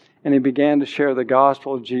Latimer, and he began to share the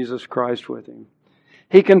gospel of Jesus Christ with him.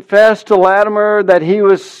 He confessed to Latimer that he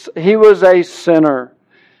was a sinner,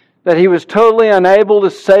 that he was totally unable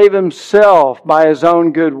to save himself by his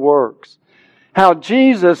own good works. How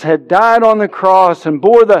Jesus had died on the cross and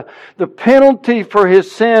bore the penalty for his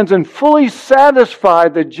sins and fully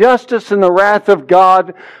satisfied the justice and the wrath of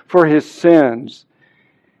God for his sins.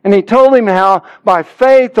 And he told him how by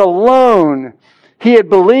faith alone he had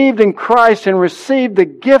believed in Christ and received the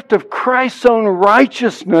gift of Christ's own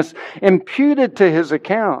righteousness imputed to his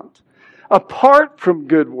account. Apart from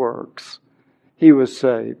good works, he was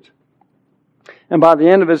saved. And by the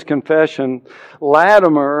end of his confession,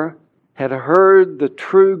 Latimer had heard the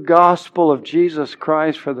true gospel of Jesus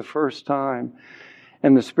Christ for the first time.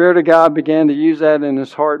 And the Spirit of God began to use that in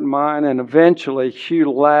his heart and mind. And eventually,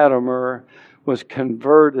 Hugh Latimer was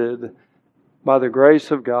converted by the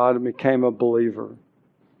grace of God and became a believer.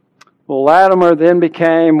 Well, Latimer then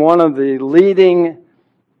became one of the leading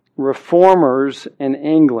reformers in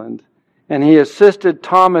England. And he assisted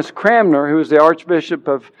Thomas Cranmer, who was the Archbishop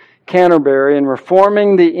of Canterbury, in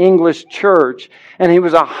reforming the English church. And he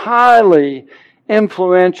was a highly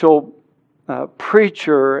influential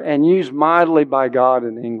preacher and used mightily by God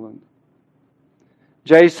in England.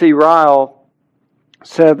 J.C. Ryle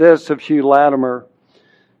said this of Hugh Latimer: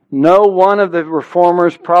 "No one of the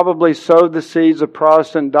reformers probably sowed the seeds of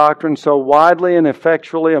Protestant doctrine so widely and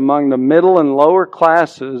effectually among the middle and lower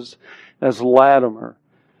classes as Latimer.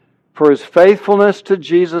 For his faithfulness to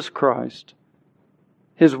Jesus Christ,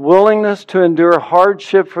 his willingness to endure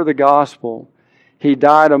hardship for the gospel, he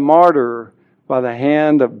died a martyr by the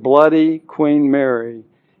hand of bloody Queen Mary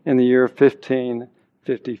in the year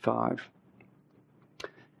 1555.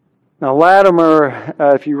 Now Latimer,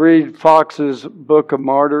 if you read Fox's Book of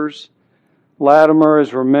Martyrs, Latimer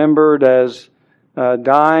is remembered as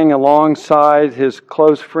dying alongside his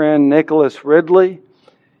close friend Nicholas Ridley,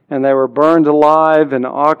 and they were burned alive in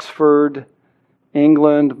Oxford,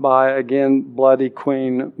 England, by, again, bloody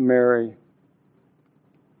Queen Mary.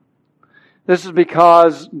 This is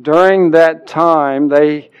because during that time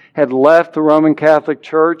they had left the Roman Catholic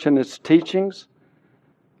Church and its teachings,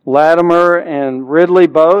 Latimer and Ridley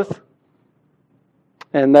both,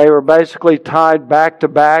 and they were basically tied back to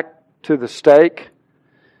back to the stake.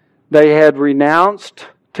 They had renounced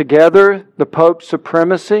together the Pope's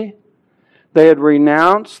supremacy. They had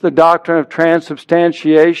renounced the doctrine of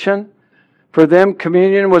transubstantiation. For them,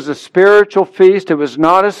 communion was a spiritual feast. It was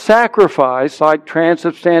not a sacrifice like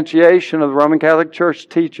transubstantiation of the Roman Catholic Church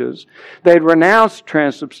teaches. They had renounced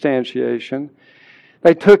transubstantiation.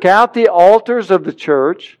 They took out the altars of the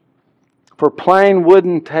church for plain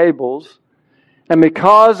wooden tables. And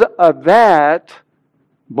because of that,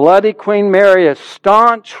 bloody Queen Mary, a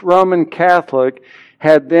staunch Roman Catholic,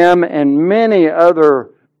 had them and many other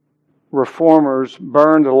reformers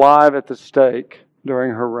burned alive at the stake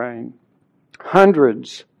during her reign.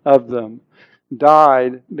 Hundreds of them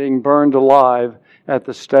died being burned alive at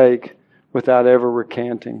the stake without ever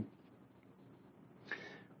recanting.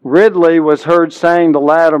 Ridley was heard saying to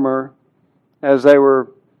Latimer as they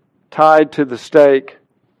were tied to the stake,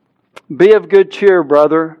 "Be of good cheer,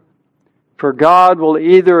 brother, for God will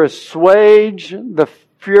either assuage the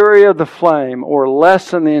fury of the flame or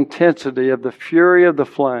lessen the intensity of the fury of the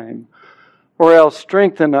flame, or else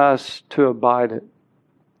strengthen us to abide it."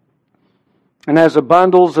 And as the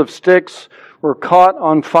bundles of sticks were caught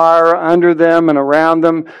on fire under them and around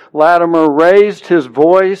them, Latimer raised his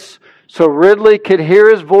voice so Ridley could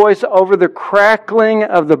hear his voice over the crackling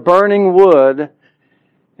of the burning wood,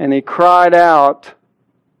 and he cried out,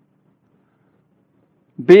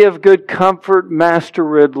 "Be of good comfort, Master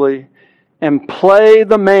Ridley, and play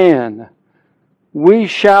the man. We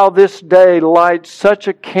shall this day light such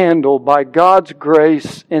a candle by God's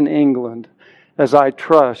grace in England as I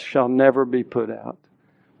trust shall never be put out."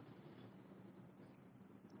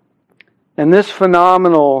 And this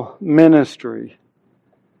phenomenal ministry,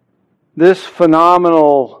 this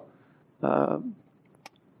phenomenal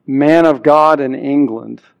man of God in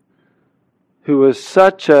England, who was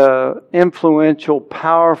such an influential,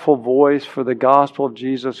 powerful voice for the gospel of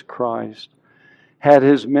Jesus Christ, had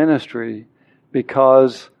his ministry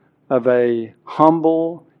because of a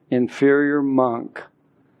humble, inferior monk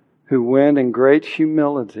who went in great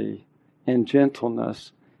humility and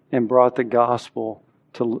gentleness and brought the gospel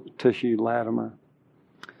to Hugh Latimer.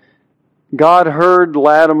 God heard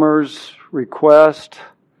Latimer's request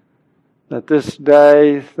that this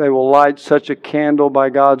day they will light such a candle by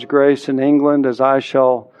God's grace in England as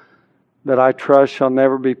that I trust shall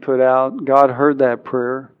never be put out. God heard that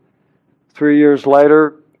prayer. 3 years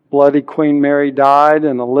later, bloody Queen Mary died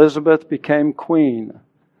and Elizabeth became queen.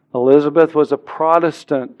 Elizabeth was a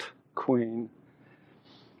Protestant queen.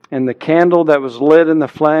 And the candle that was lit in the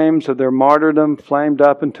flames of their martyrdom flamed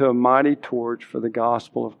up into a mighty torch for the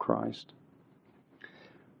gospel of Christ.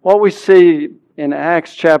 What we see in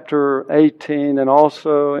Acts chapter 18 and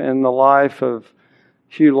also in the life of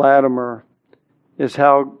Hugh Latimer is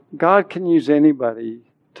how God can use anybody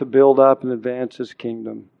to build up and advance His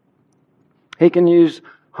kingdom. He can use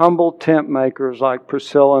humble tent makers like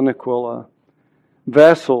Priscilla and Aquila,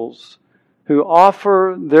 vessels who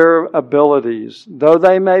offer their abilities, though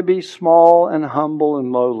they may be small and humble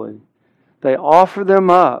and lowly. They offer them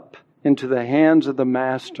up into the hands of the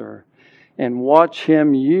Master and watch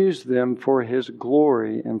Him use them for His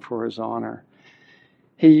glory and for His honor.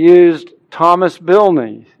 He used Thomas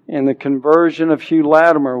Bilney in the conversion of Hugh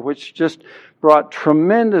Latimer, which just brought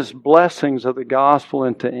tremendous blessings of the gospel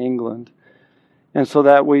into England. And so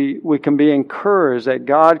that we can be encouraged that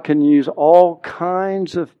God can use all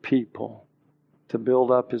kinds of people to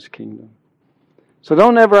build up His kingdom. So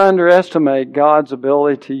don't ever underestimate God's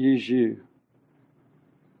ability to use you.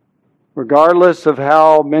 Regardless of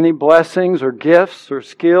how many blessings or gifts or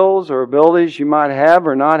skills or abilities you might have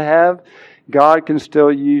or not have, God can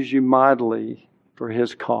still use you mightily for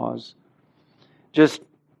His cause. Just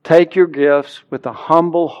take your gifts with a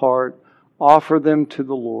humble heart, offer them to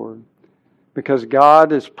the Lord. Because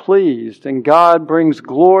God is pleased and God brings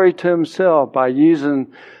glory to Himself by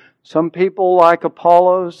using some people like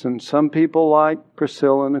Apollos and some people like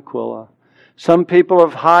Priscilla and Aquila. Some people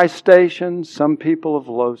of high station, some people of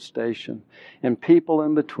low station, and people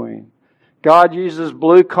in between. God uses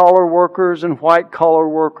blue-collar workers and white-collar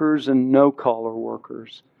workers and no-collar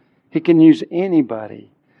workers. He can use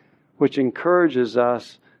anybody, which encourages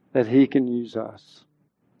us that He can use us.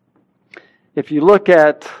 If you look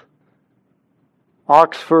at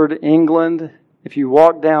Oxford, England, if you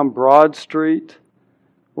walk down Broad Street,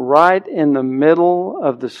 right in the middle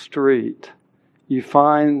of the street, you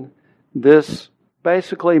find this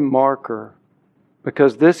basically marker,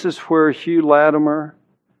 because this is where Hugh Latimer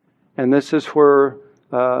and this is where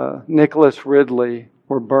Nicholas Ridley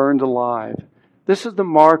were burned alive. This is the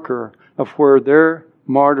marker of where their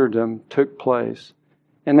martyrdom took place.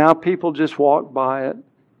 And now people just walk by it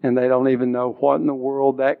and they don't even know what in the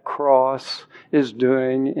world that cross is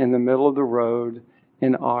doing in the middle of the road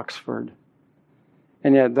in Oxford.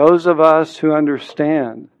 And yet those of us who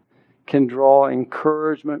understand can draw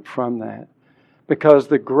encouragement from that. Because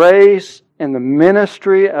the grace and the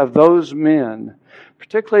ministry of those men,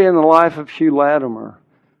 particularly in the life of Hugh Latimer,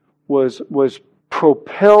 was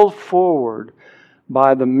propelled forward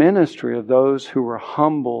by the ministry of those who were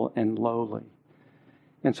humble and lowly.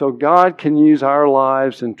 And so God can use our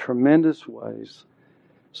lives in tremendous ways.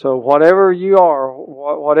 So whatever you are,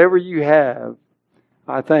 whatever you have,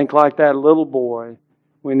 I think like that little boy,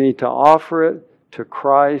 we need to offer it to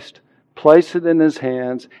Christ, place it in His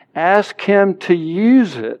hands, ask Him to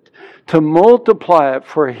use it, to multiply it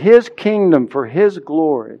for His kingdom, for His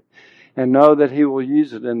glory, and know that He will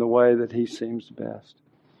use it in the way that He seems best.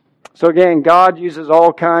 So again, God uses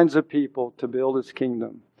all kinds of people to build His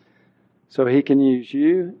kingdom. So He can use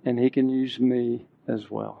you and He can use me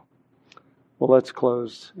as well. Well, let's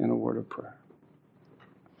close in a word of prayer.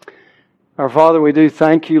 Our Father, we do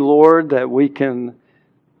thank You, Lord, that we can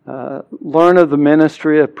learn of the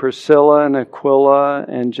ministry of Priscilla and Aquila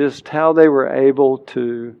and just how they were able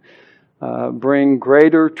to bring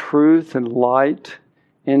greater truth and light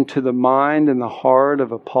into the mind and the heart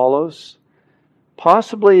of Apollos.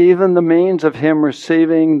 Possibly even the means of him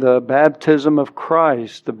receiving the baptism of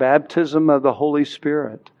Christ, the baptism of the Holy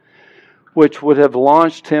Spirit, which would have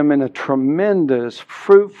launched him in a tremendous,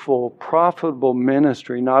 fruitful, profitable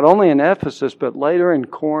ministry, not only in Ephesus, but later in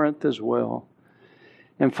Corinth as well.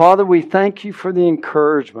 And Father, we thank You for the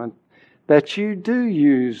encouragement that You do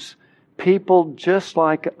use people just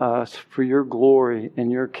like us for Your glory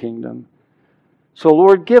and Your kingdom. So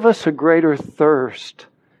Lord, give us a greater thirst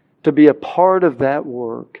to be a part of that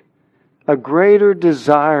work, a greater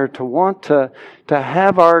desire to want to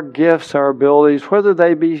have our gifts, our abilities, whether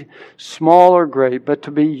they be small or great, but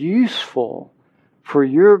to be useful for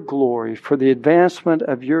Your glory, for the advancement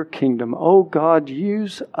of Your kingdom. Oh God,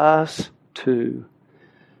 use us too.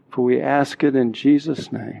 For we ask it in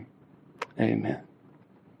Jesus' name. Amen.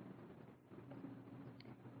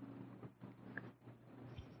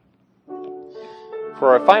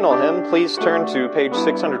 For our final hymn, please turn to page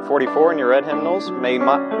 644 in your red hymnals, May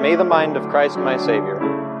the Mind of Christ My Savior.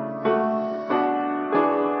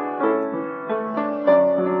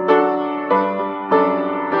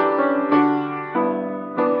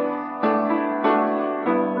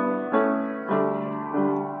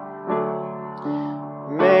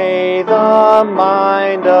 May the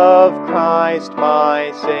mind of Christ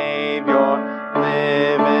my Savior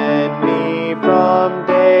live in me from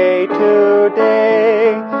day to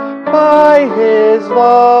day, by His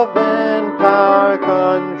love and power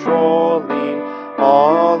controlling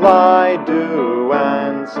all I do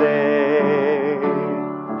and say.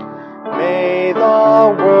 May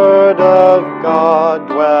the Word of God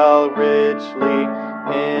dwell richly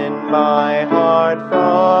in my heart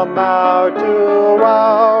from hour to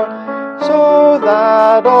hour, so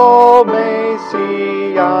that all may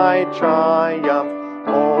see I triumph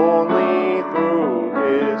only through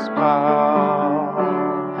His power.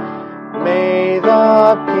 May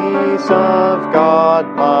the peace of God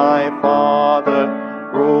my Father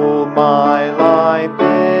rule my life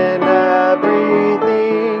in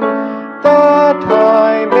everything, that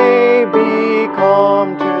I may be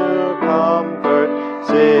calm to comfort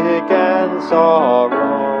sick and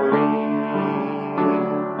sorrowing.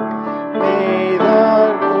 May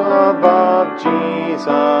the love of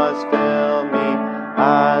Jesus fill me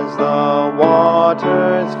as the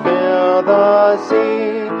waters fill the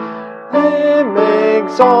sea, Him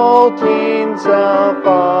exalting,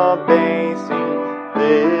 self-abasing,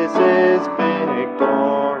 this is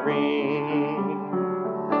victory.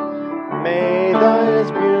 May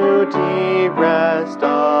His beauty rest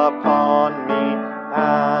upon me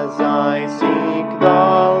as I seek the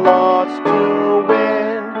lost to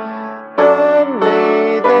win, and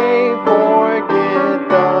may they forget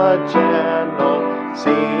the gentle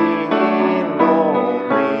singing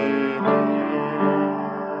only Hymn.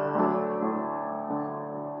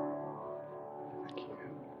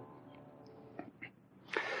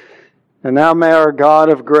 And now may our God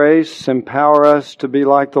of grace empower us to be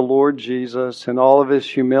like the Lord Jesus in all of His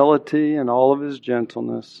humility and all of His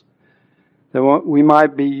gentleness, that we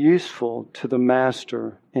might be useful to the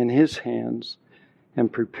Master in His hands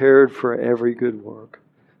and prepared for every good work.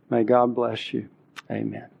 May God bless you.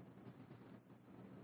 Amen.